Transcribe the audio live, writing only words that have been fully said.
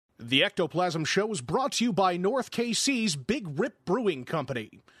The Ectoplasm Show is brought to you by North KC's Big Rip Brewing Company.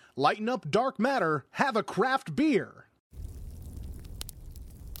 Lighten up dark matter, have a craft beer.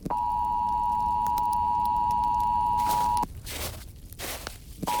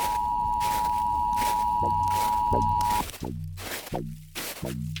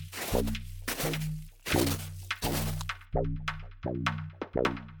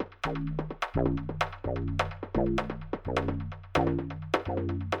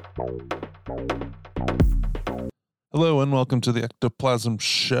 Hello and welcome to the Ectoplasm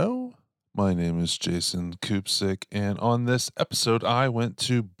Show. My name is Jason Kupsik, and on this episode, I went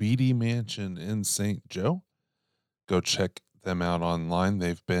to Beattie Mansion in St. Joe. Go check them out online.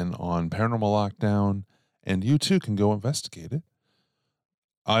 They've been on Paranormal Lockdown, and you too can go investigate it.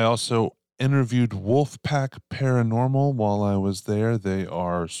 I also interviewed Wolfpac Paranormal while I was there. They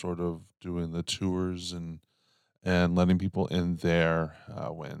are sort of doing the tours and letting people in there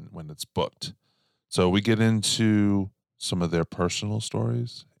when it's booked. So we get into some of their personal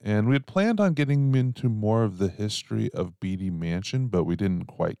stories, and we had planned on getting into more of the history of Beattie Mansion, but we didn't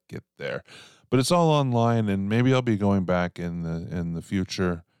quite get there. But it's all online, and maybe I'll be going back in the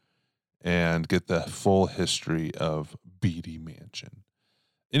future and get the full history of Beattie Mansion.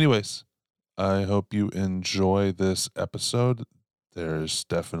 Anyways, I hope you enjoy this episode. There's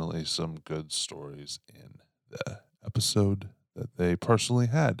definitely some good stories in the episode that they personally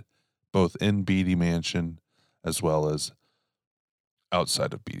had, both in Beattie Mansion as well as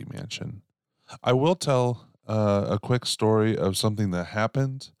outside of Beattie Mansion. I will tell a quick story of something that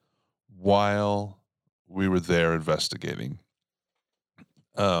happened while we were there investigating.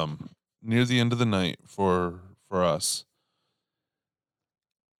 Near the end of the night for us,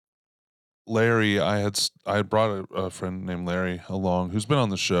 Larry, I had brought a friend named Larry along who's been on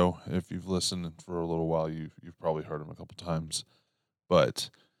the show. If you've listened for a little while, you've probably heard him a couple times. But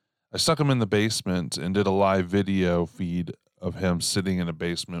I stuck him in the basement and did a live video feed of him sitting in a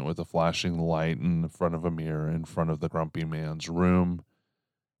basement with a flashing light in front of a mirror in front of the grumpy man's room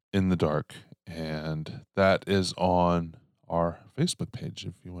in the dark. And that is on our Facebook page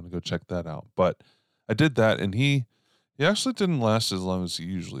if you want to go check that out. But I did that, and he actually didn't last as long as he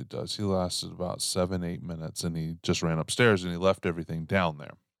usually does. He lasted about 7-8 minutes, and he just ran upstairs and he left everything down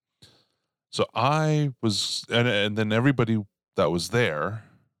there. So I was, and then everybody that was there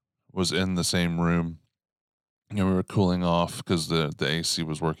was in the same room, and we were cooling off because the AC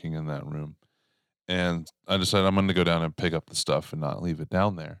was working in that room. And I decided I'm going to go down and pick up the stuff and not leave it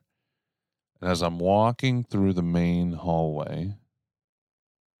down there. And as I'm walking through the main hallway,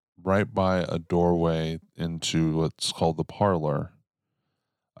 right by a doorway into what's called the parlor,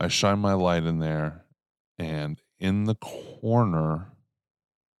 I shine my light in there, and in the corner,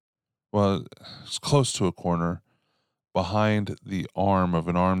 well, it's close to a corner, behind the arm of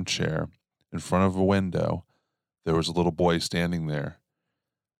an armchair in front of a window, there was a little boy standing there.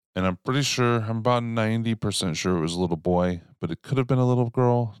 And I'm pretty sure, I'm about 90% sure it was a little boy, but it could have been a little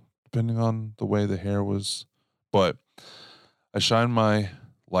girl, depending on the way the hair was. But I shined my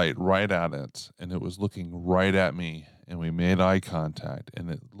light right at it, and it was looking right at me, and we made eye contact,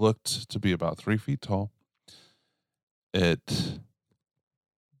 and it looked to be about 3 feet tall. It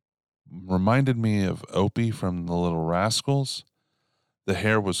reminded me of Opie from The Little Rascals. The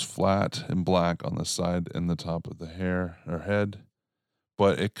hair was flat and black on the side and the top of the hair or head,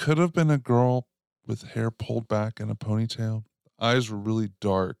 but it could have been a girl with hair pulled back in a ponytail. Eyes were really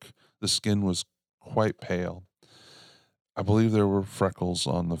dark. The skin was quite pale. I believe there were freckles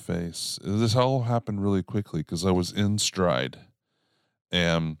on the face. This all happened really quickly because I was in stride,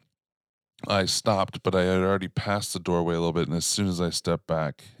 and I stopped, but I had already passed the doorway a little bit, and as soon as I stepped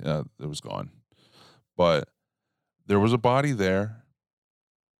back, it was gone. But there was a body there,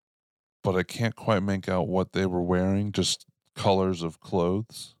 but I can't quite make out what they were wearing, just colors of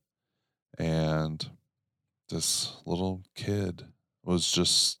clothes. And this little kid was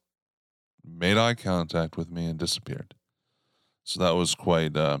just made eye contact with me and disappeared. So that was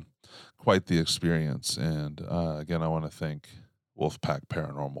quite the experience. And again, I want to thank Wolfpac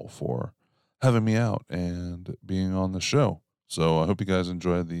Paranormal for having me out and being on the show. So I hope you guys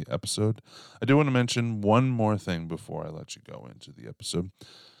enjoyed the episode. I do want to mention one more thing before I let you go into the episode.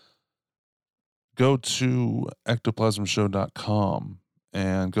 Go to ectoplasmshow.com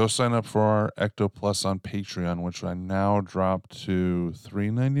and go sign up for our Ectoplus on Patreon, which I now dropped to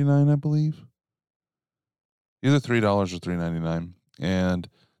 $3.99, I believe. Either $3 or $3.99. And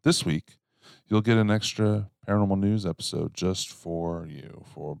this week, you'll get an extra Paranormal News episode just for you,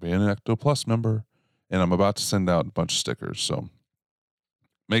 for being an Ectoplus member. And I'm about to send out a bunch of stickers. So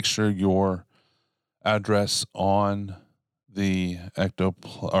make sure your address on the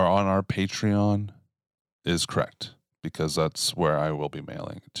or on our Patreon is correct, because that's where I will be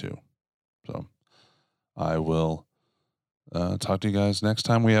mailing it to. So I will talk to you guys next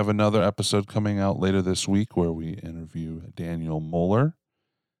time. We have another episode coming out later this week where we interview Daniel Moeller,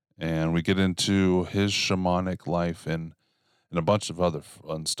 and we get into his shamanic life and a bunch of other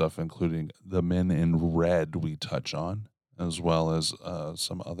fun stuff, including the Men in Red we touch on, as well as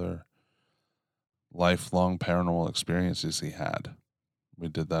some other lifelong paranormal experiences he had. We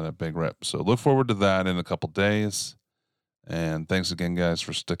did that at Big Rip. So look forward to that in a couple days. And thanks again, guys,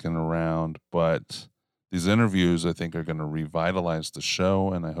 for sticking around. But these interviews, I think, are going to revitalize the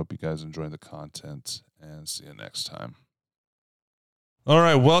show, and I hope you guys enjoy the content, and see you next time. All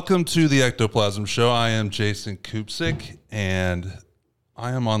right, welcome to the Ectoplasm Show. I am Jason Kupsik, and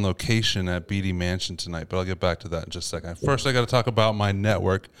I am on location at Beattie Mansion tonight, but I'll get back to that in just a second. First, I got to talk about my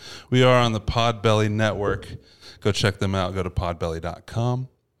network. We are on the Podbelly Network. Go check them out. Go to podbelly.com.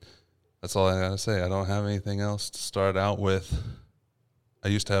 That's all I got to say. I don't have anything else to start out with. I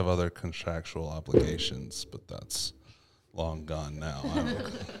used to have other contractual obligations, but that's long gone now.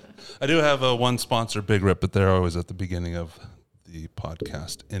 I do have one sponsor, Big Rip, but they're always at the beginning of the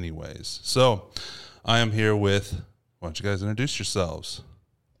podcast anyways. So I am here with, why don't you guys introduce yourselves?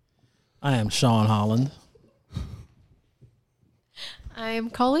 I am Sean Holland. I'm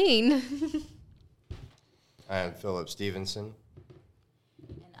Colleen. I am Philip Stevenson.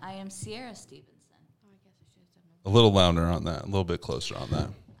 And I am Sierra Stevenson. A little louder on that, a little bit closer on that.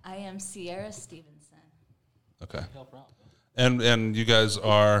 I am Sierra Stevenson. Okay. And you guys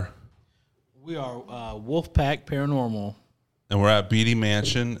are? We are Wolfpac Paranormal. And we're at Beattie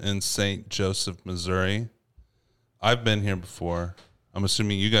Mansion in St. Joseph, Missouri. I've been here before. I'm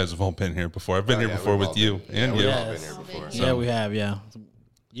assuming you guys have all been here before. I've been here before with you and you. We've all been here before. Yeah, we have, yeah.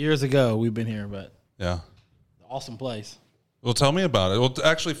 Years ago, we've been here, but yeah. Awesome place. Well, tell me about it. Well,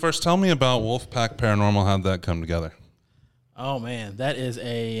 actually, first tell me about Wolfpac Paranormal. How'd that come together? Oh, man, that is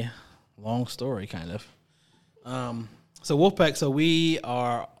a long story, kind of. So Wolfpac, so we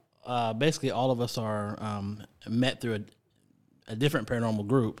are, basically all of us are met through a different paranormal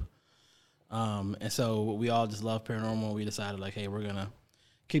group. And so we all just love paranormal. We decided, like, hey, we're going to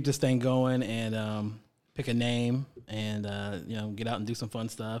keep this thing going and pick a name and, get out and do some fun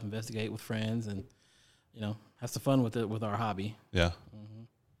stuff, investigate with friends, and, have some fun with it, with our hobby. Yeah. Mm-hmm.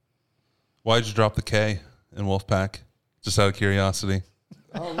 Why'd you drop the K in Wolfpac? Just out of curiosity.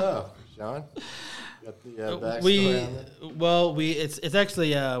 I don't know, Sean. Got the backstory on it? It's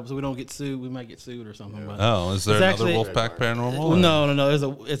actually so we don't get sued. We might get sued or something. Yeah. But is there another Wolfpac Paranormal? No.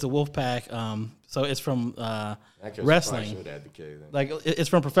 It's a Wolfpac. So it's from wrestling. Add the K, then. Like it's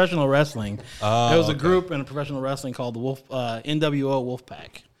from professional wrestling. There was a group in professional wrestling called the NWO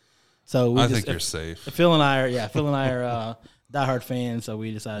Wolfpac. So I think you're safe. Phil and I are diehard fans. So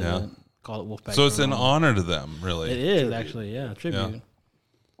we decided to call it Wolfpac. So it's an honor to them, really. It is actually, tribute. Yeah.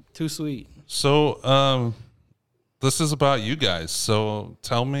 Too sweet. So this is about you guys. So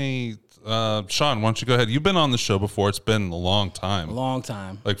tell me, Sean, why don't you go ahead? You've been on the show before. It's been a long time.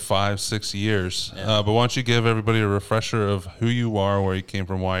 Like 5-6 years. Yeah. But why don't you give everybody a refresher of who you are, where you came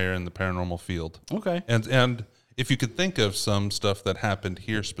from, why you're in the paranormal field. Okay. And if you could think of some stuff that happened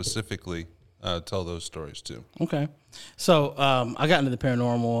here specifically, tell those stories too. Okay. So I got into the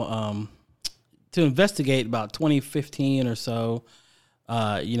paranormal to investigate about 2015 or so.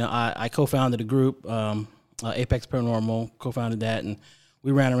 I co-founded a group, Apex Paranormal, co-founded that, and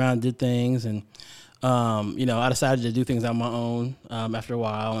we ran around and did things. And, I decided to do things on my own after a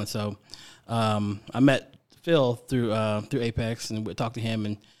while. And so I met Phil through Apex, and we talked to him,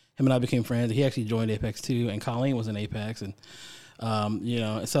 and him and I became friends. He actually joined Apex too, and Colleen was in Apex. And,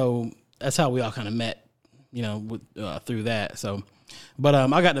 so that's how we all kind of met, through that. So, but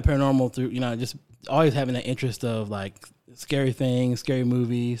I got into paranormal through, just always having that interest of like scary things, scary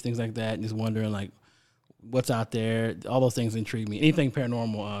movies, things like that. And just wondering like what's out there. All those things intrigue me. Anything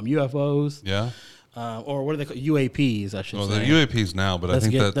paranormal, UFOs. Yeah. Or what are they called? UAPs, I should say. Well, they're UAPs now, but I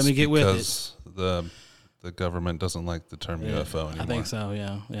think that's let me get because the government doesn't like the term UFO anymore. I think so,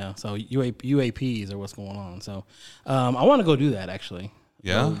 yeah. So UAPs are what's going on. So I want to go do that, actually.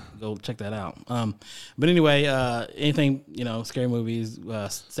 Yeah? Go check that out. But anyway, anything, scary movies,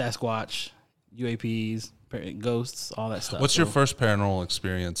 Sasquatch, UAPs, ghosts, all that stuff. What's your first paranormal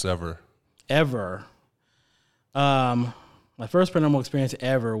experience ever? My first paranormal experience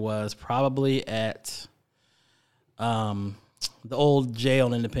ever was probably at the old jail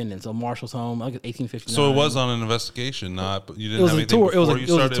in Independence, so Marshall's home, like 1859. So it was on an investigation, you didn't have anything tour. before you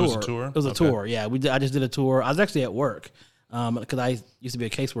started? It was a tour? It was a tour, yeah. I just did a tour. I was actually at work because I used to be a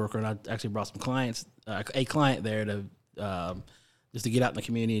caseworker, and I actually brought some clients, a client there to just to get out in the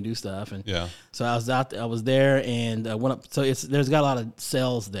community and do stuff. And Yeah. so I was there and went up. So there's got a lot of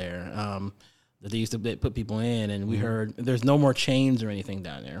cells there that they used to put people in, and we heard there's no more chains or anything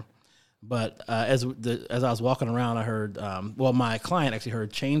down there. But as I was walking around, I heard my client actually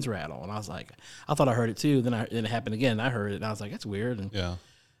heard chains rattle, and I was like, I thought I heard it too. Then it happened again, and I heard it, and I was like, that's weird. And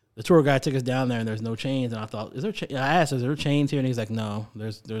the tour guide took us down there, and there's no chains. And I thought, I asked, is there chains here? And he's like, no,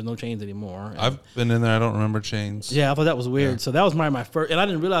 there's no chains anymore. And I've been in there. I don't remember chains. Yeah, I thought that was weird. Yeah. So that was my first, and I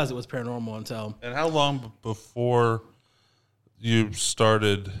didn't realize it was paranormal until. And how long before you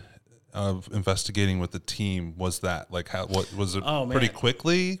started investigating with the team was that? Like, what was it? Pretty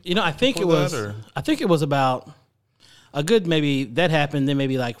quickly? I think it was. I think it was about a good maybe that happened. Then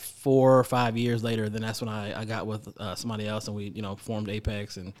maybe like 4 or 5 years later. Then that's when I got with somebody else, and we formed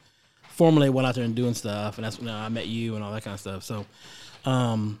Apex and formally went out there and doing stuff. And that's when I met you and all that kind of stuff. So,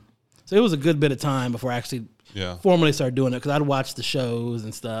 so it was a good bit of time before I actually formally started doing it, because I'd watch the shows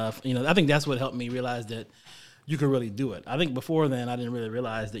and stuff. I think that's what helped me realize that you could really do it. I think before then I didn't really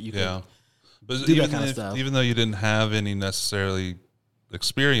realize that you could do that kind of stuff. Even though you didn't have any necessarily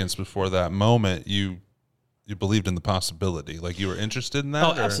experience before that moment, you believed in the possibility. Like, you were interested in that?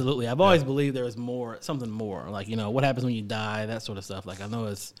 Oh, absolutely. I've always believed there was something more. Like, what happens when you die, that sort of stuff. Like, I know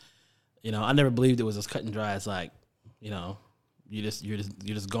it's, I never believed it was as cut and dry. It's like, you're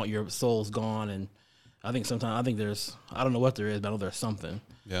just gone, your soul's gone. And I think there's, I don't know what there is, but I know there's something.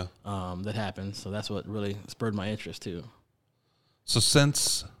 Yeah. That happens. So that's what really spurred my interest too. So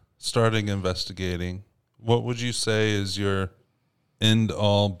since starting investigating, what would you say is your end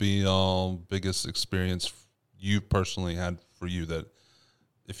all be all biggest experience you personally had for you, that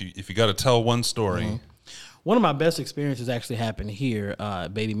if you got to tell one story? One of my best experiences actually happened here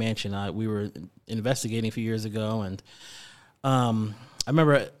at Beattie Mansion. We were investigating a few years ago, and I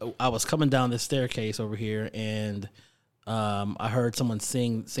remember I was coming down this staircase over here, and I heard someone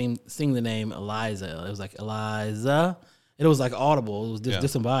sing the name Eliza. It was like Eliza. It was like audible. It was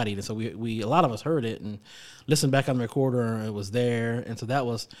disembodied, and so we a lot of us heard it and listened back on the recorder, and it was there. And so that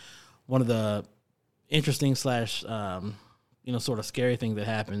was one of the interesting / sort of scary things that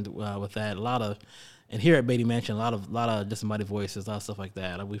happened with that. And here at Beattie Mansion, a lot of disembodied voices, a lot of stuff like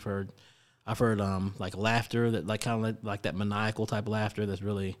that. I've heard like laughter that like kind of like that maniacal type of laughter that's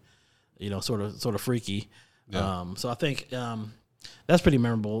really, sort of freaky. Yeah. So I think that's pretty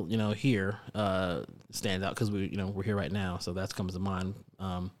memorable. Here stands out because we're here right now, so that comes to mind.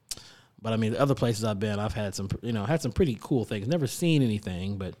 But I mean, the other places I've been, I've had some pretty cool things. Never seen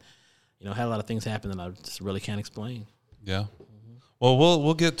anything, but had a lot of things happen that I just really can't explain. Yeah. Well,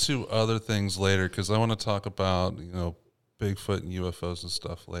 we'll get to other things later, because I want to talk about Bigfoot and UFOs and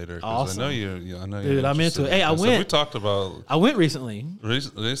stuff later. Awesome. I know you. Dude, I'm into it. Hey, I went. We talked about. I went recently.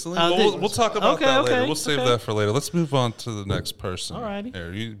 Recently? We'll talk about that later. We'll save that for later. Let's move on to the next person. All righty.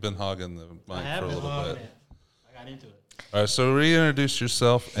 Here, you've been hogging the mic for a little bit. I got into it. All right, so reintroduce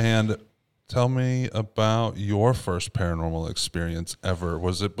yourself and tell me about your first paranormal experience ever.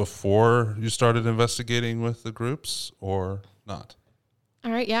 Was it before you started investigating with the groups or not?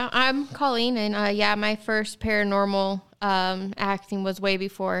 All right, yeah. I'm Colleen, and my first paranormal acting was way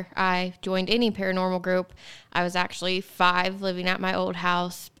before I joined any paranormal group. I was actually 5, living at my old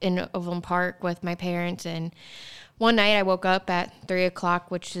house in Overland Park with my parents, and one night I woke up at 3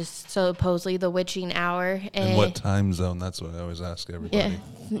 o'clock, which is supposedly the witching hour. And what time zone? That's what I always ask everybody.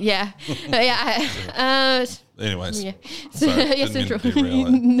 Yeah. Anyways. Yeah.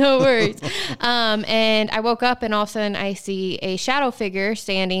 Sorry, no worries. And I woke up, and all of a sudden I see a shadow figure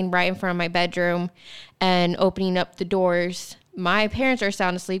standing right in front of my bedroom and opening up the doors. My parents are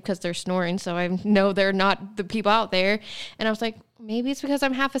sound asleep because they're snoring, so I know they're not the people out there. And I was like, maybe it's because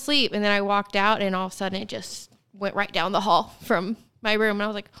I'm half asleep. And then I walked out, and all of a sudden it just went right down the hall from my room. And I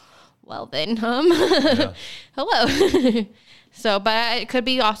was like, well then, hello. So, but it could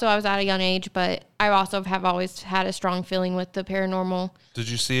be also I was at a young age, but I also have always had a strong feeling with the paranormal. Did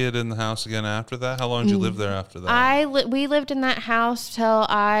you see it in the house again after that? How long did you live there after that? We lived in that house till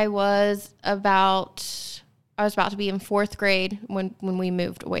I was about to be in 4th grade when we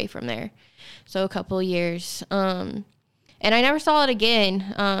moved away from there. So a couple of years. And I never saw it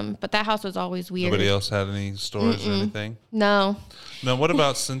again, but that house was always weird. Nobody else had any stories or anything? No. Now, what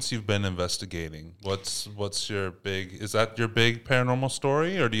about since you've been investigating? What's your is that your big paranormal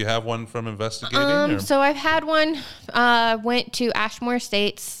story, or do you have one from investigating? So I've had one. Went to Ashmore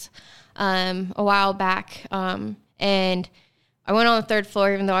Estates a while back, and I went on the 3rd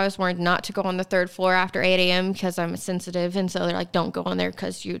floor, even though I was warned not to go on the 3rd floor after 8 a.m. because I'm sensitive, and so they're like, don't go on there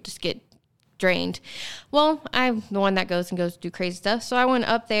because you just get drained. Well, I'm the one that goes to do crazy stuff. So I went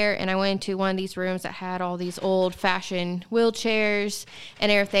up there and I went into one of these rooms that had all these old fashioned wheelchairs and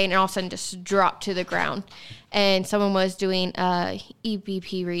everything, and all of a sudden just dropped to the ground. And someone was doing a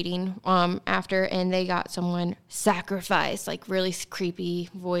EVP reading after, and they got someone sacrifice, like really creepy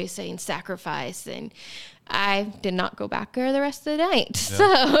voice saying sacrifice. And I did not go back there the rest of the night.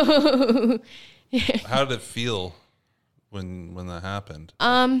 Yeah. So how did it feel when that happened?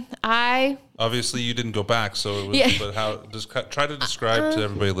 I obviously you didn't go back, so it was, yeah. But how? Just try to describe to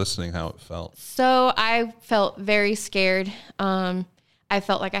everybody listening how it felt. So I felt very scared. I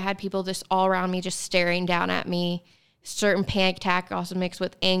felt like I had people just all around me, just staring down at me. Certain panic attack also mixed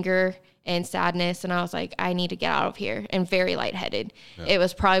with anger and sadness, and I was like, I need to get out of here. And very lightheaded. Yeah. It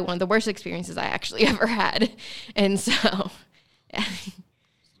was probably one of the worst experiences I actually ever had. And so,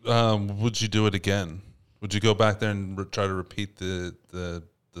 would you do it again? Would you go back there and try to repeat the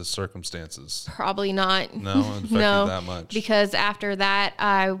circumstances? Probably not. No, it affected no, that much. Because after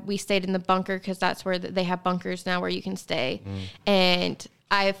that, we stayed in the bunker because that's where they have bunkers now where you can stay. And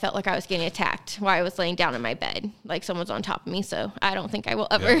I felt like I was getting attacked while I was laying down in my bed, like someone's on top of me. So I don't think I will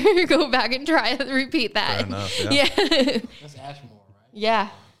ever go back and try to repeat that. Fair enough, yeah. That's Ashmore, right? Yeah.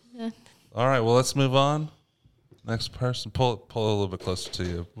 All right, well, let's move on. Next person, pull a little bit closer to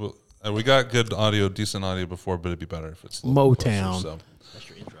you. We got good audio, decent audio before, but it'd be better if it's a little Motown. Closer, so. That's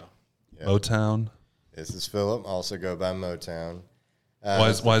your intro. Yeah. Motown. This is Philip. Also go by Motown. Why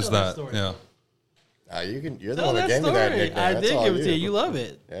is that? Yeah. You're the one that gave me that nickname. I did give it to you. You love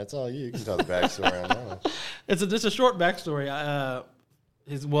it. Yeah, that's all you. You can tell the backstory on that. It's just a short backstory.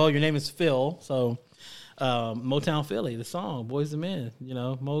 Your name is Phil, so Motown Philly, the song Boys and Men. You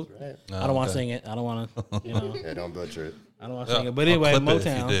know, right. I don't want to sing it. I don't want to. You know. Yeah, don't butcher it. I don't want to sing it. But anyway,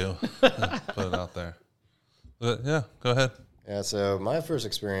 Motown. If you do, put it out there. But yeah, go ahead. Yeah, so my first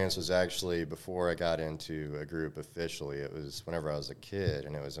experience was actually before I got into a group officially. It was whenever I was a kid,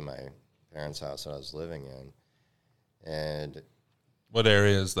 and it was in my parents' house that I was living in. And what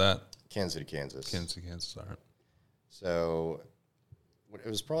area is that? Kansas City, Kansas. Kansas, all right. So it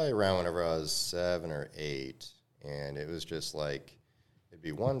was probably around whenever I was 7 or 8, and it was just like it'd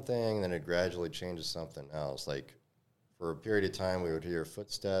be one thing, then it'd gradually change to something else. Like for a period of time, we would hear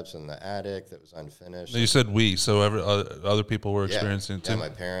footsteps in the attic that was unfinished. You said we, so other people were experiencing it too? Yeah, my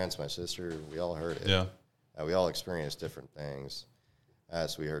parents, my sister, we all heard it. Yeah. We all experienced different things.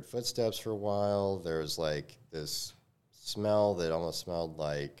 So we heard footsteps for a while. There was like this smell that almost smelled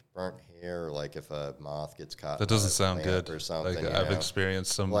like burnt hair, or like if a moth gets caught. That doesn't sound good. Or something. Like I've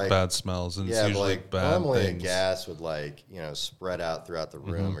experienced some bad smells, and it's usually like bad normally things. A gas would spread out throughout the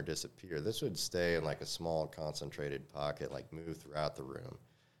room or disappear. This would stay in like a small concentrated pocket, like move throughout the room.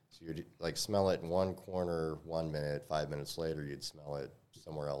 So you'd like smell it in one corner 1 minute, 5 minutes later you'd smell it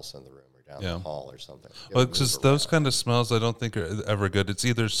somewhere else in the room. Down the hall or something. Well, because those kind of smells I don't think are ever good. It's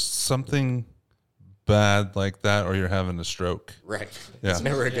either something bad like that or you're having a stroke. Right. Yeah. It's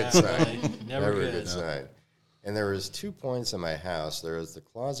never a good sign. Never a good sign. And there was 2 points in my house. There was the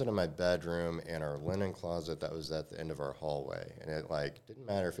closet in my bedroom and our linen closet that was at the end of our hallway. And it didn't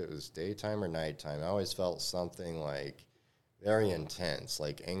matter if it was daytime or nighttime. I always felt something very intense,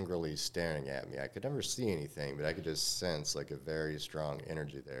 angrily staring at me. I could never see anything, but I could just sense a very strong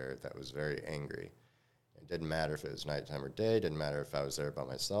energy there that was very angry. It didn't matter if it was nighttime or day. It didn't matter if I was there by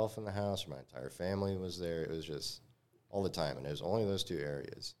myself in the house or my entire family was there. It was just all the time, and it was only those 2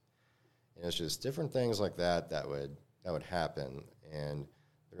 areas. And it's just different things like that would happen. And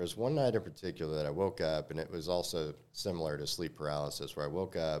there was one night in particular that I woke up, and it was also similar to sleep paralysis, where I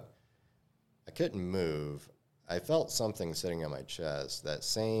woke up, I couldn't move. I felt something sitting on my chest. That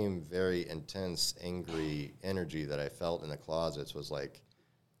same very intense, angry energy that I felt in the closets was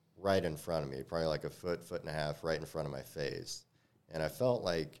right in front of me, probably a foot and a half right in front of my face. And I felt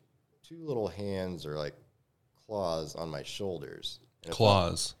 2 little hands or claws on my shoulders. And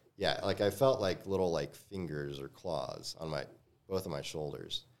claws? I felt little fingers or claws on both of my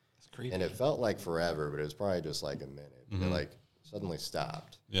shoulders. It's creepy. And it felt forever, but it was probably just a minute. Mm-hmm. It suddenly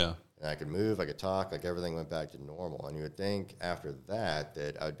stopped. Yeah. And I could move, I could talk, everything went back to normal. And you would think after that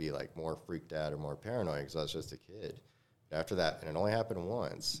I would be more freaked out or more paranoid because I was just a kid. But after that, and it only happened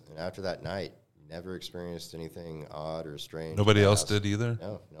once, and after that night, never experienced anything odd or strange. Nobody else did either?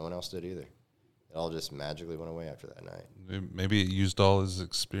 No one else did either. It all just magically went away after that night. Maybe it used all his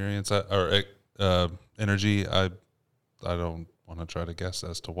experience or energy. I don't want to try to guess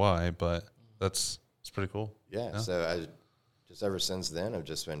as to why, but it's pretty cool. Yeah. So just ever since then, I've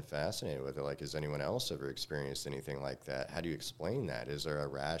just been fascinated with it. Has anyone else ever experienced anything like that? How do you explain that? Is there a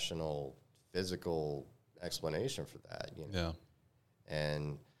rational, physical explanation for that? Yeah.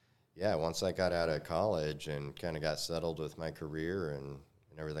 And yeah, once I got out of college and kind of got settled with my career and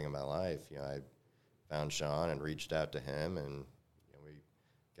everything in my life, I found Sean and reached out to him, and we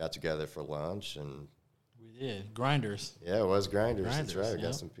got together for lunch. And We did. Grinders. yeah, it was Grinders. That's Grinders, right. We yeah.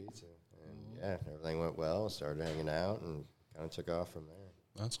 got some pizza. And yeah, everything went well. Started hanging out and kind of took off from there.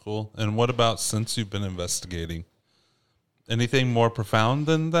 That's cool. And what about since you've been investigating? Anything more profound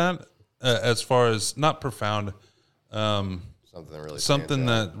than that? As far as not profound, Something that really something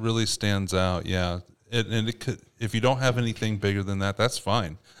stands out. that really stands out. Yeah. And it could, if you don't have anything bigger than that, that's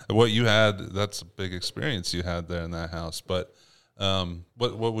fine. What you had, that's a big experience you had there in that house. But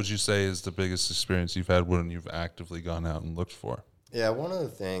what would you say is the biggest experience you've had when you've actively gone out and looked for? Yeah, one of the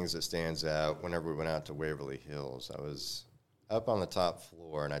things that stands out whenever we went out to Waverly Hills, I was up on the top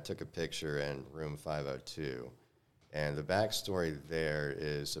floor and I took a picture in room 502. And the backstory there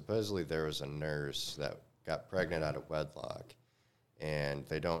is supposedly there was a nurse that got pregnant out of wedlock. And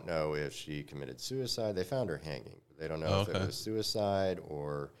they don't know if she committed suicide. They found her hanging. They don't know if it was suicide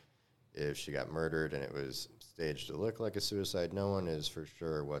or if she got murdered and it was staged to look like a suicide. No one is for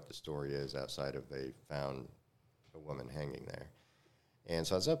sure what the story is outside of they found a woman hanging there. And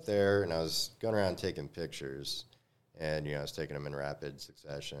so I was up there and I was going around taking pictures. And, I was taking them in rapid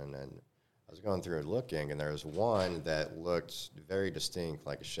succession. And I was going through and looking, and there was one that looked very distinct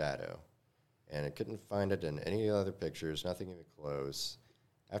like a shadow. And I couldn't find it in any other pictures, nothing even close.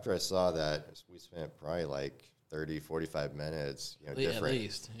 After I saw that, we spent probably like 30, 45 minutes,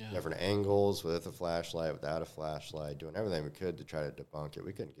 different angles with a flashlight, without a flashlight, doing everything we could to try to debunk it.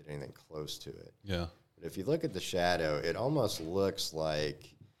 We couldn't get anything close to it. Yeah. But if you look at the shadow, it almost looks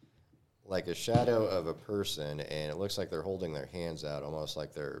like a shadow of a person, and it looks like they're holding their hands out, almost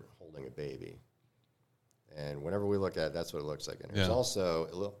like they're holding a baby. And whenever we look at it, that's what it looks like. And there's also,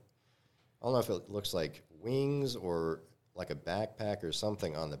 I don't know if it looks like wings or like a backpack or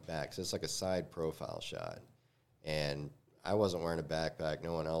something on the back. So it's like a side profile shot. And I wasn't wearing a backpack.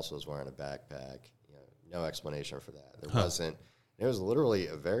 No one else was wearing a backpack. No explanation for that. There wasn't. It was literally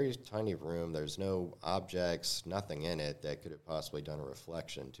a very tiny room. There's no objects, nothing in it that could have possibly done a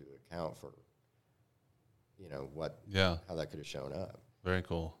reflection to account for, how that could have shown up. Very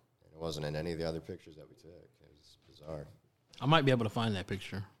cool. And it wasn't in any of the other pictures that we took. It was bizarre. I might be able to find that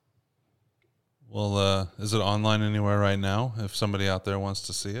picture. Well, is it online anywhere right now? If somebody out there wants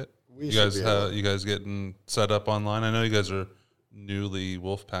to see it, you guys getting set up online? I know you guys are newly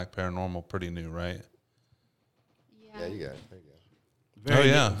Wolfpac Paranormal, pretty new, right? Yeah, you got it. There you go.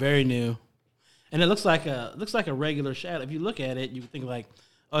 Very new, very new, and it looks like a regular shadow. If you look at it, you think like,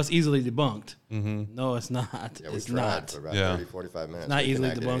 oh, it's easily debunked. Mm-hmm. No, it's not. Yeah, we it's tried not. for about 30, 45 minutes. It's not We easily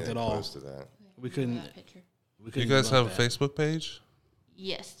couldn't get debunked anything at all. close to that. We couldn't. You guys have debunk a that. Facebook page?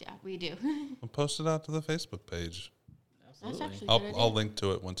 Yes, yeah, we do. I'll post it out to the Facebook page. That's actually a good idea. I'll link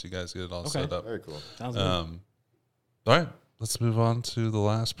to it once you guys get it all set up. Very cool. Sounds good. All right, let's move on to the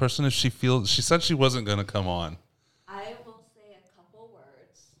last person. If she said she wasn't going to come on. I will say a couple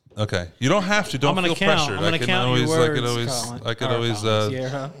words. Okay, you don't have to. Don't I'm gonna feel count. pressured. I'm gonna count always, your words, I could Colin. always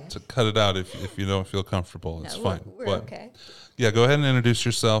Sierra. to cut it out if you don't feel comfortable. It's fine. We're But, okay. yeah, go ahead and introduce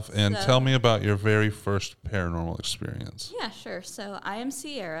yourself and So- tell me about your very first paranormal experience. Yeah, sure. So I am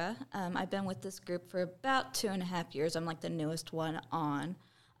Sierra. I've been with this group for about 2.5 years. I'm like the newest one on.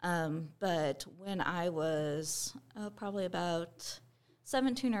 But when I was probably about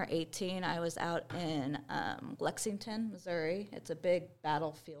 17 or 18, I was out in Lexington, Missouri. It's a big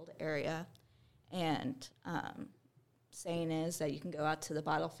battlefield area. And saying is that you can go out to the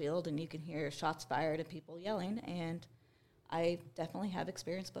battlefield and you can hear shots fired and people yelling. And I definitely have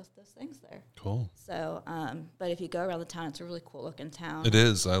experienced both those things there. Cool. So, but if you go around the town, it's a really cool looking town. It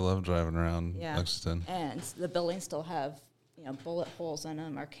is. I love driving around Yeah. Lexington. And the buildings still have, bullet holes in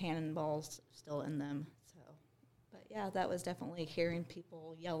them or cannonballs still in them. So, but yeah, that was definitely hearing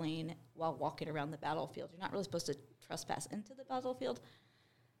people yelling while walking around the battlefield. You're not really supposed to trespass into the battlefield.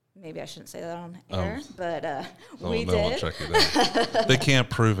 Maybe I shouldn't say that on air, but we They won't did. check it out. They can't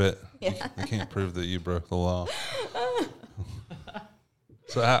prove it. Yeah. They can't prove that you broke the law.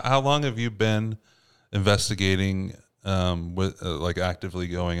 So how long have you been investigating with like actively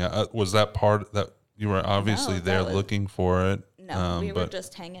going out? Was that part that you were obviously No, there that was- looking for it? No, we were but-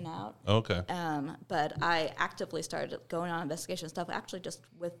 just hanging out. Okay. But I actively started going on investigation stuff, actually just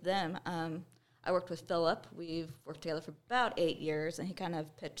with them. I worked with Philip. We've worked together for about 8 years, and he kind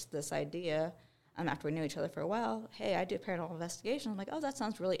of pitched this idea after we knew each other for a while. Hey, I do paranormal investigation. I'm like, oh, that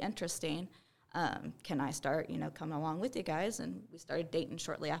sounds really interesting. Can I start, coming along with you guys? And we started dating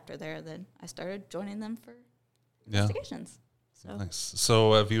shortly after there. Then I started joining them for investigations. So Nice.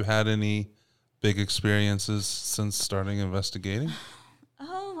 So have you had any big experiences since starting investigating?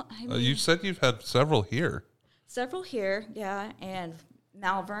 Well, I mean, You said you've had several here. several here, yeah, and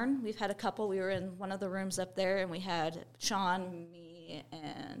Malvern. We've had a couple. We were in one of the rooms up there, and we had Sean, me,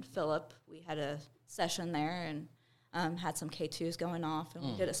 and Philip. We had a session there and had some K2s going off, and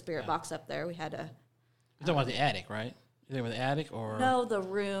we did a spirit box up there. We had a... You're talking about the attic, right? You're talking about the attic or... No, the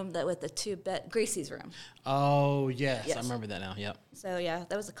room that with the two bed... Gracie's room. Oh, yes. Yes. I remember that now, yep. So, yeah,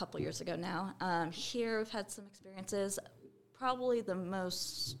 that was a couple years ago now. Here, we've had some experiences. Probably the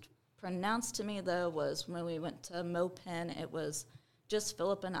most pronounced to me, though, was when we went to Mopen. It was just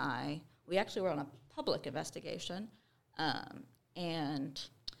Philip and I. We actually were on a public investigation, and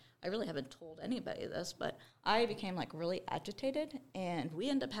I really haven't told anybody this, but I became, like, really agitated, and we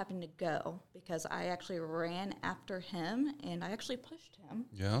ended up having to go because I actually ran after him, and I actually pushed him.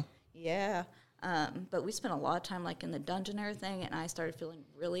 Yeah? Yeah. But we spent a lot of time, like, in the dungeon and everything, and I started feeling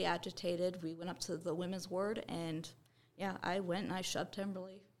really agitated. We went up to the women's ward, and, yeah, I went and I shoved him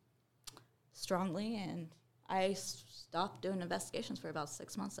really strongly, and I stopped doing investigations for about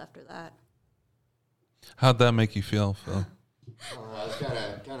 6 months after that. How'd that make you feel, Phil? I was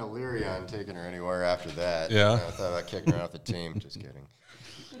kind of leery on taking her anywhere after that. Yeah. I thought about kicking her off the team. Just kidding.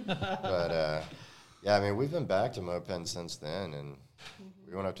 But, yeah, I mean, we've been back to Mopen since then, and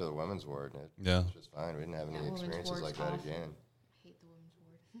we went up to the women's ward, and it was just fine. We didn't have any experiences like that again. I hate the women's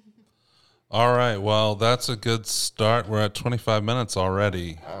ward. All right. Well, that's a good start. We're at 25 minutes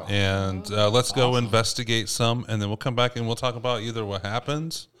already. Wow. And let's go investigate some, and then we'll come back and we'll talk about either what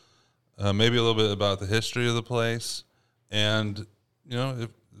happens, maybe a little bit about the history of the place. And, you know, if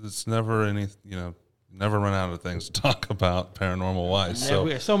it's never any, you know, never run out of things to talk about paranormal wise.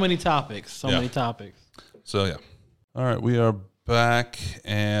 So many topics. Many topics. So, yeah. All right. We are back,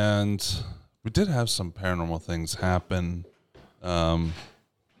 and we did have some paranormal things happen.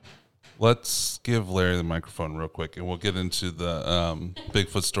 Let's give Larry the microphone real quick, and we'll get into the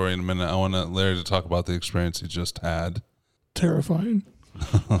Bigfoot story in a minute. I want Larry to talk about the experience he just had. Terrifying.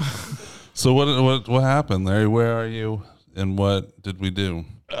 So what happened, Larry? Where are you, and what did we do?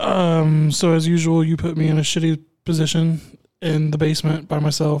 So as usual, you put me in a shitty position in the basement by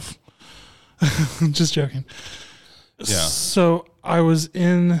myself. Just joking. Yeah. So I was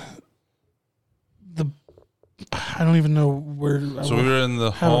in I don't even know where. So we were in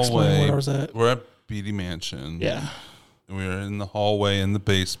the how to explain hallway. where I was at. We're at Beattie Mansion. Yeah. And we were in the hallway in the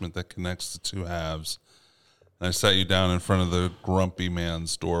basement that connects the two halves. And I sat you down in front of the grumpy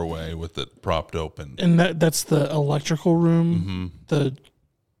man's doorway with it propped open. And that's the electrical room, the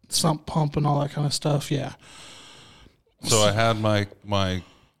sump pump and all that kind of stuff. Yeah. So I had my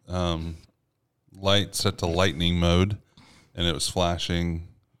light set to lightning mode, and it was flashing,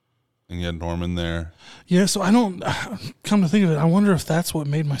 and you had Norman there. Yeah, so I don't come to think of it. I wonder if that's what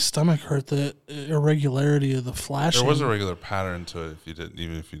made my stomach hurt, the irregularity of the flashing. There was a regular pattern to it,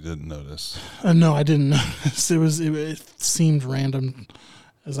 even if you didn't notice. No, I didn't notice. It seemed random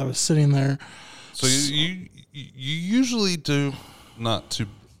as I was sitting there. So you usually do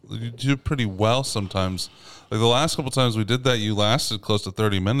you do pretty well sometimes. Like the last couple times we did that, you lasted close to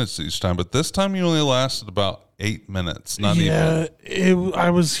 30 minutes each time, but this time you only lasted about 8 minutes. Not even. I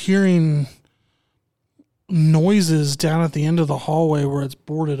was hearing noises down at the end of the hallway where it's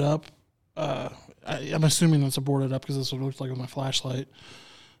boarded up. I'm assuming it's boarded up because that's what it looked like with my flashlight.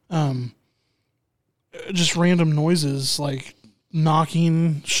 Just random noises like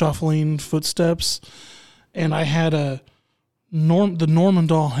knocking, shuffling, footsteps, and I had the Norman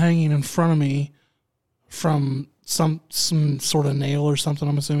doll hanging in front of me from some sort of nail or something,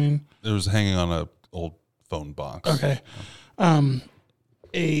 I'm assuming. It was hanging on a old phone box. Okay.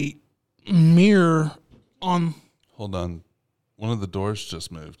 A mirror on... Hold on. One of the doors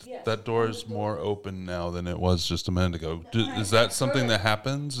just moved. Yes. That door is more open now than it was just a minute ago. Is that something that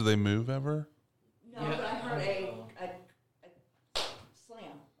happens? Do they move ever? No, but I heard a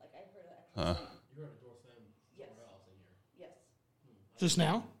slam. Like I heard a slam. You heard a door slam somewhere else in here? Yes. Just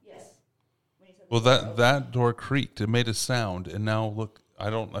now? Yes. Well, that door creaked. It made a sound, and now look.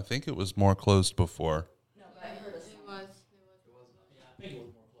 I think it was more closed before. No, but I heard a sound. It was. Yeah, I think it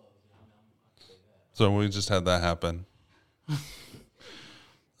was more closed. I can say that. So we just had that happen.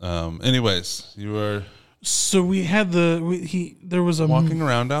 Anyways, you were. So we had there was a walking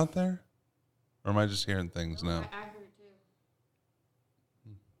around out there, or am I just hearing things now? I heard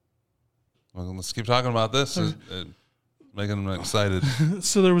too. Well, let's keep talking about this. Making them excited.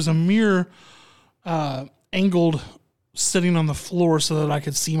 So there was a mirror angled sitting on the floor so that I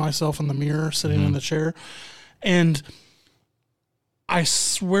could see myself in the mirror sitting in the chair. And I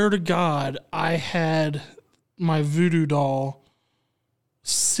swear to God, I had my voodoo doll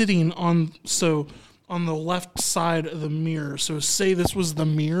sitting on on the left side of the mirror. So say this was the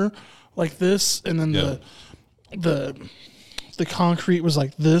mirror like this, and then the concrete was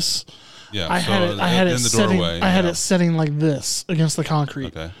like this. Yeah, I had it in the setting. doorway. I had it setting like this against the concrete.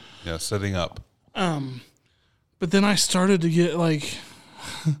 Okay. Yeah, setting up. But then I started to get like,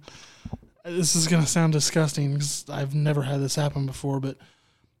 this is gonna sound disgusting because I've never had this happen before, but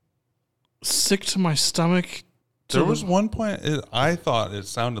sick to my stomach. There was one point I thought it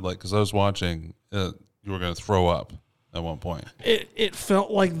sounded like, because I was watching, you were going to throw up at one point. It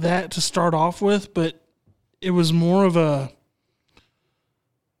felt like that to start off with, but it was more of a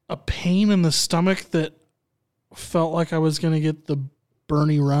pain in the stomach that felt like I was going to get the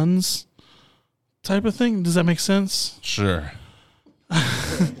Bernie runs type of thing. Does that make sense? Sure.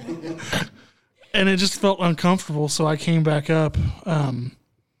 And it just felt uncomfortable, so I came back up.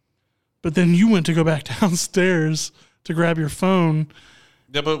 But then you went to go back downstairs to grab your phone.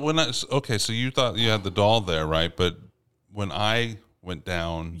 Yeah, but so you thought you had the doll there, right? But when I went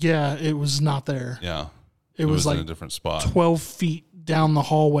down, Yeah, it was not there. yeah, It was in like a different spot. 12 feet down the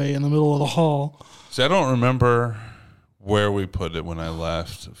hallway in the middle of the hall. See, I don't remember where we put it when I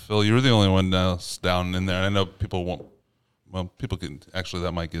left. Phil, you were the only one else down in there. I know people won't. Well, people can actually.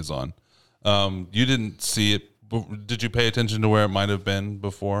 That mic is on. You didn't see it. Did you pay attention to where it might have been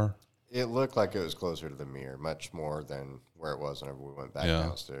before? It looked like it was closer to the mirror, much more than where it was whenever we went back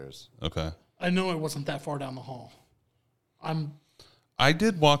downstairs. Okay. I know it wasn't that far down the hall. I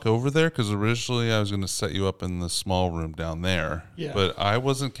did walk over there because originally I was going to set you up in the small room down there. Yeah. But I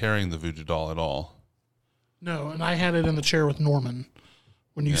wasn't carrying the voodoo doll at all. No, and I had it in the chair with Norman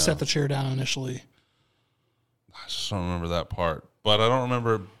when you set the chair down initially. I just don't remember that part. But I don't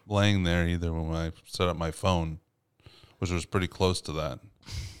remember laying there either when I set up my phone, which was pretty close to that.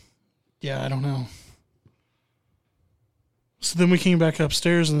 Yeah, I don't know. So then we came back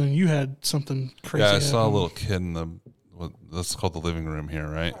upstairs, and then you had something crazy. Yeah, I saw a happen. little kid in that's called the living room here,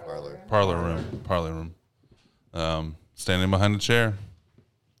 right? Parlor room. Standing behind a chair.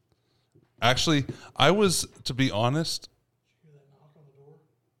 Actually, I was, to be honest,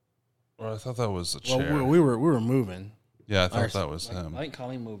 or I thought that was a chair. Well, we were moving. Yeah, I thought that was I him. think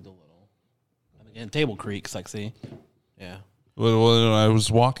Colleen moved a little. And table creaks, like, see? Yeah. Well, I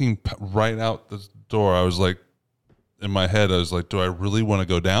was walking right out the door. I was like, in my head, I was like, do I really want to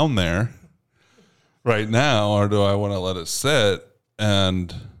go down there right now, or do I want to let it sit?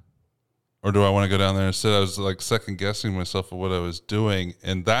 Or do I want to go down there and sit? I was like second guessing myself of what I was doing,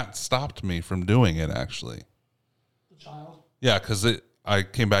 and that stopped me from doing it, actually. The child? Yeah, because I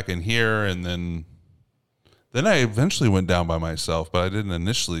came back in here, and then I eventually went down by myself, but I didn't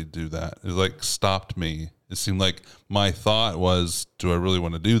initially do that. It like stopped me. It seemed like my thought was, do I really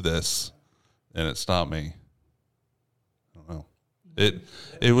want to do this? And it stopped me. I don't know.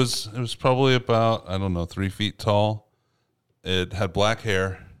 It was probably about, 3 feet tall. It had black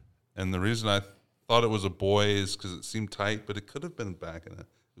hair. And the reason I thought it was a boy is because it seemed tight, but it could have been back in it.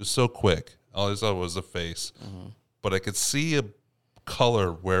 It was so quick. All I saw was a face. Mm-hmm. But I could see a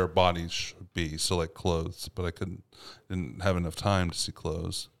color where bodies should be, so like clothes, but I didn't have enough time to see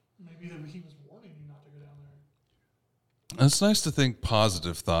clothes. Maybe he was warning you not to go down there. It's nice to think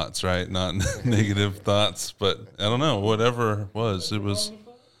positive thoughts, right? Not negative thoughts, but I don't know, whatever it was.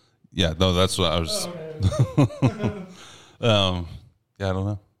 Yeah, no, that's what I was. Yeah, I don't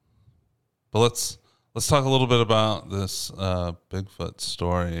know. But let's talk a little bit about this Bigfoot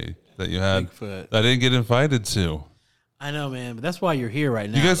story that you had Bigfoot. that I didn't get invited to. I know, man, but that's why you're here right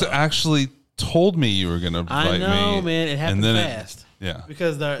now. You guys though. actually told me you were going to invite me. I know, man. It happened fast. Yeah.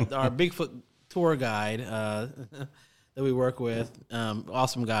 Because our Bigfoot tour guide that we work with,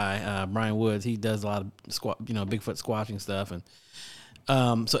 awesome guy, Brian Woods, he does a lot of Bigfoot squatching stuff.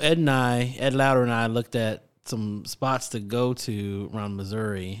 And so Ed Lauder and I looked at some spots to go to around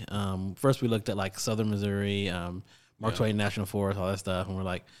Missouri. First we looked at like southern Missouri, Mark Twain National Forest, all that stuff. And we're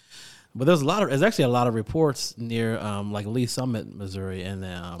like, but there's actually a lot of reports near like Lee Summit, Missouri, and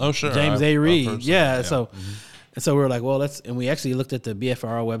James A. Reed. Yeah. So, and so we were like, well, and we actually looked at the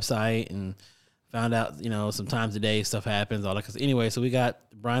BFR website and found out, some times a day stuff happens, all that. Cause anyway, so we got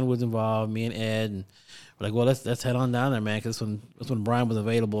Brian Woods involved, me and Ed, and we're like, well, let's head on down there, man. Cause that's when Brian was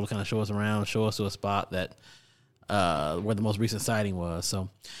available to kind of show us around, show us to a spot that, where the most recent sighting was. So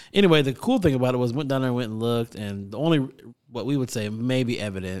anyway, the cool thing about it was went down there and went and looked, and the only what we would say maybe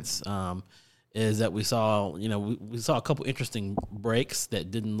evidence is that we saw we saw a couple interesting breaks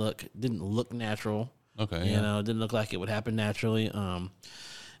that didn't look natural. Okay. It didn't look like it would happen naturally.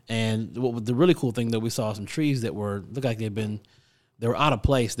 And the really cool thing that we saw some trees that looked like they were out of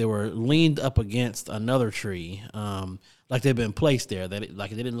place. They were leaned up against another tree, like they'd been placed there. That it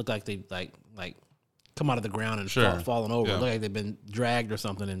didn't look like they like come out of the ground and Sure. fallen over. Yeah. Look like they've been dragged or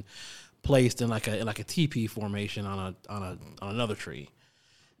something and placed in like a teepee formation on another tree.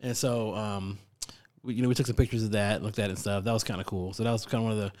 And so we took some pictures of that, looked at it and stuff. That was kind of cool. So that was kind of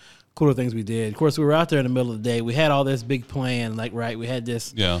one of the cooler things we did. Of course, we were out there in the middle of the day. We had all this big plan, we had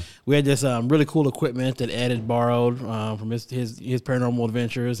this really cool equipment that Ed had borrowed from his paranormal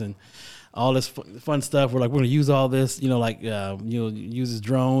adventures and all this fun stuff. We're like, we're going to use all this, use his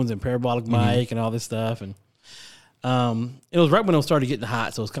drones and parabolic mic and all this stuff. And it was right when it started getting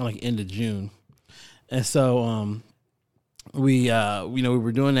hot, so it was kind of like end of June. And so we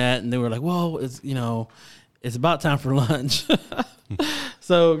were doing that, and they were like, well, it's about time for lunch.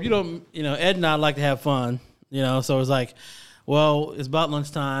 So, Ed and I like to have fun, so it was like, well, it's about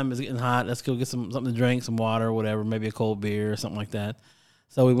lunchtime. It's getting hot. Let's go get something to drink, some water or whatever, maybe a cold beer or something like that.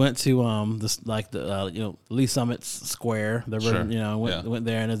 So we went to Lee Summit's Square. Went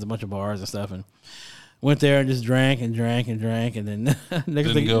there, and there's a bunch of bars and stuff, and went there and just drank, and then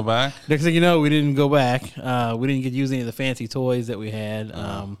next thing you know, we didn't go back. We didn't get to use any of the fancy toys that we had.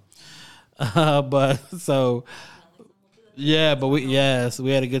 But we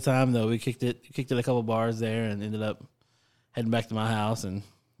had a good time though. We kicked it a couple bars there, and ended up heading back to my house, and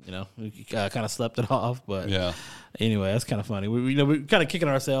we kind of slept it off. But anyway, that's kind of funny. We kind of kicking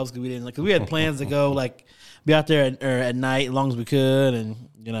ourselves because we didn't because we had plans to go be out there at night as long as we could, and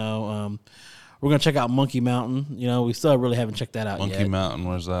we're gonna check out Monkey Mountain. We still really haven't checked that out yet. Monkey Mountain,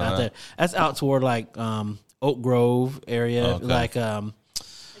 where's that out at? there? That's out toward Oak Grove area, Okay.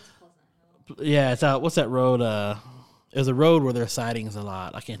 it's out. What's that road? There's a road where there's sightings a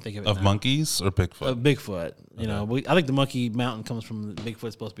lot. I can't think of it Of now. monkeys or Bigfoot? Bigfoot. I think the Monkey Mountain comes from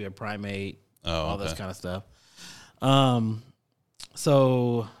Bigfoot's supposed to be a primate. All this kind of stuff.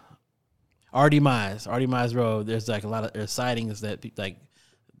 So our Demise Road. There's there's sightings that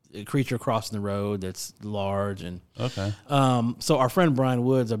a creature crossing the road that's large and so our friend Brian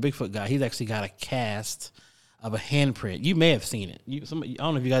Woods, our Bigfoot guy, he's actually got a cast of a handprint. You may have seen it. I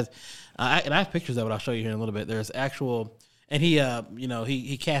don't know if you guys. And I have pictures of it. I'll show you here in a little bit. There's actual, and he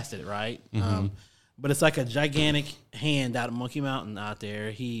casted it right. But it's like a gigantic hand out of Monkey Mountain out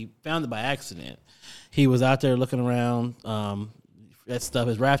there. He found it by accident. He was out there looking around. That stuff.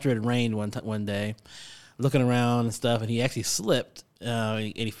 His rafter had rained one day, looking around and stuff, and he actually slipped.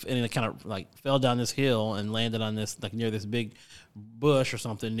 And he kind of fell down this hill and landed on this near this big bush or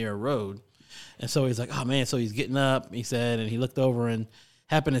something near a road. And so he's like, oh man. So he's getting up, he said, and he looked over and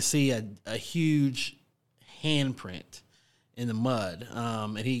happened to see a huge handprint in the mud.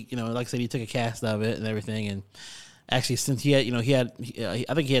 And he, like I said, he took a cast of it and everything. And actually, since I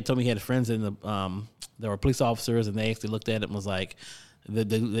think he had told me he had friends in there were police officers, and they actually looked at it and was like, they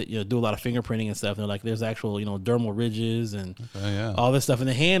do a lot of fingerprinting and stuff. And they're like, there's actual, dermal ridges and all this stuff. And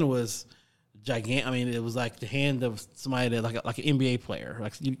the hand was gigantic. I mean, it was like the hand of somebody that like an NBA player.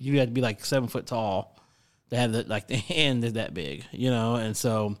 Like you had to be 7 foot tall to have the hand is that big, And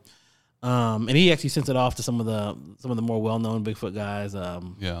so, and he actually sent it off to some of the more well known Bigfoot guys.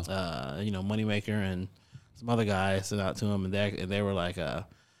 Moneymaker and some other guys sent out to him, and they were like,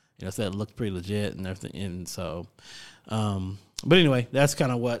 said it looked pretty legit and everything. And so, but anyway, that's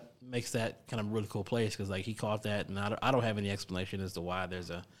kind of what makes that kind of a really cool place because he caught that, and I don't have any explanation as to why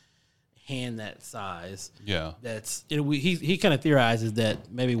there's a hand that size. Yeah, that's he kind of theorizes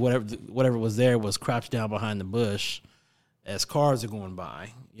that maybe whatever was there was crouched down behind the bush as cars are going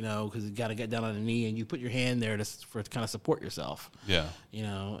by. Because you got to get down on the knee and you put your hand there to kind of support yourself. Yeah,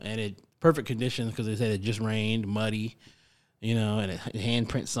 and it perfect conditions because they said it just rained, muddy. And the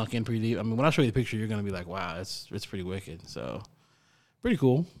handprint sunk in pretty deep. I mean, when I show you the picture, you're gonna be like, "Wow, it's pretty wicked." So, pretty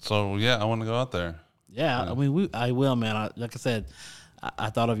cool. So yeah, I want to go out there. Yeah. I mean, I will, man. Like I said,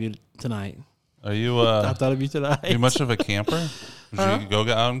 I thought of you tonight. Are you? I thought of you tonight. Are you much of a camper? Would you go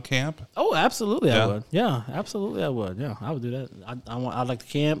out and camp? Oh, absolutely, I would. Yeah, absolutely, I would. Yeah, I would do that. I'd like to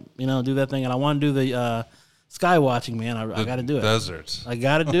camp. Do that thing, and I want to do the sky watching, man. I got to do it. Desert. I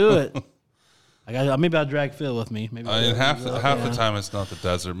got to do it. Maybe I'll drag Phil with me. Maybe half the time it's not the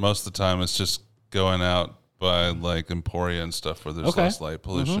desert. Most of the time it's just going out by Emporia and stuff where there's less light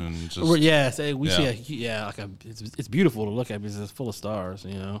pollution. Mm-hmm. See it's beautiful to look at because it's full of stars.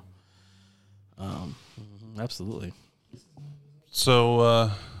 Absolutely.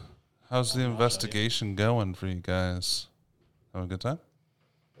 So, how's the investigation going for you guys? Having a good time?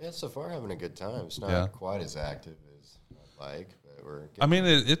 Yeah, so far having a good time. It's not quite as active as I'd like, but we're. I mean,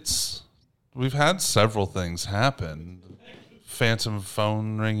 it's. We've had several things happen. Phantom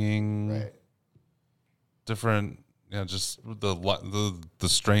phone ringing. Right. Different, just the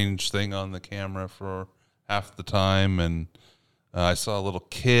strange thing on the camera for half the time, and I saw a little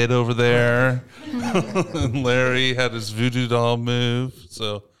kid over there. And Larry had his voodoo doll move.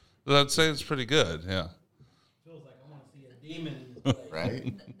 So I'd say it's pretty good. Yeah. Feels like I want to see a demon in this place.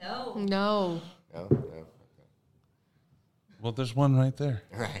 Right? No. No. Well, there's one right there.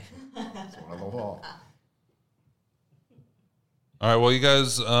 Right. It's one on the wall. All right. Well, you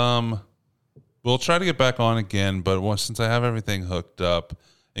guys, we'll try to get back on again, but since I have everything hooked up,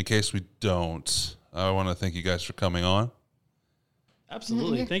 in case we don't, I want to thank you guys for coming on.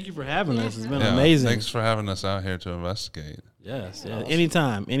 Absolutely. Thank you for having us. It's been amazing. Thanks for having us out here to investigate. Yes. Yeah.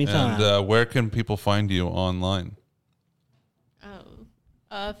 Anytime. And where can people find you online?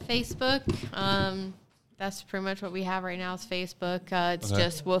 Facebook. That's pretty much what we have right now is Facebook. It's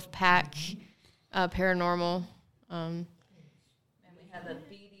just Wolfpac Paranormal. And we have a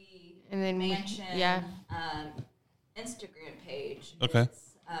Beattie And then Mansion Instagram page. Okay.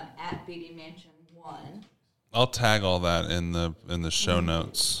 It's at Beattie Mansion 1. I'll tag all that in the show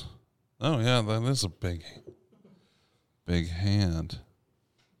notes. Oh yeah, that is a big hand.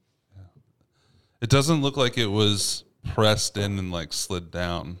 Yeah. It doesn't look like it was pressed in and like slid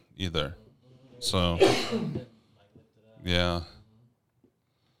down either. So yeah.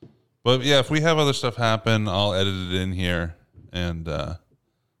 But yeah, if we have other stuff happen, I'll edit it in here and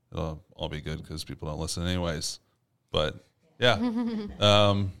it'll all be good because people don't listen anyways. But yeah.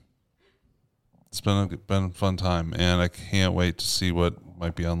 It's been a fun time, and I can't wait to see what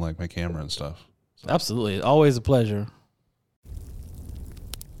might be on like my camera and stuff. So. Absolutely. Always a pleasure.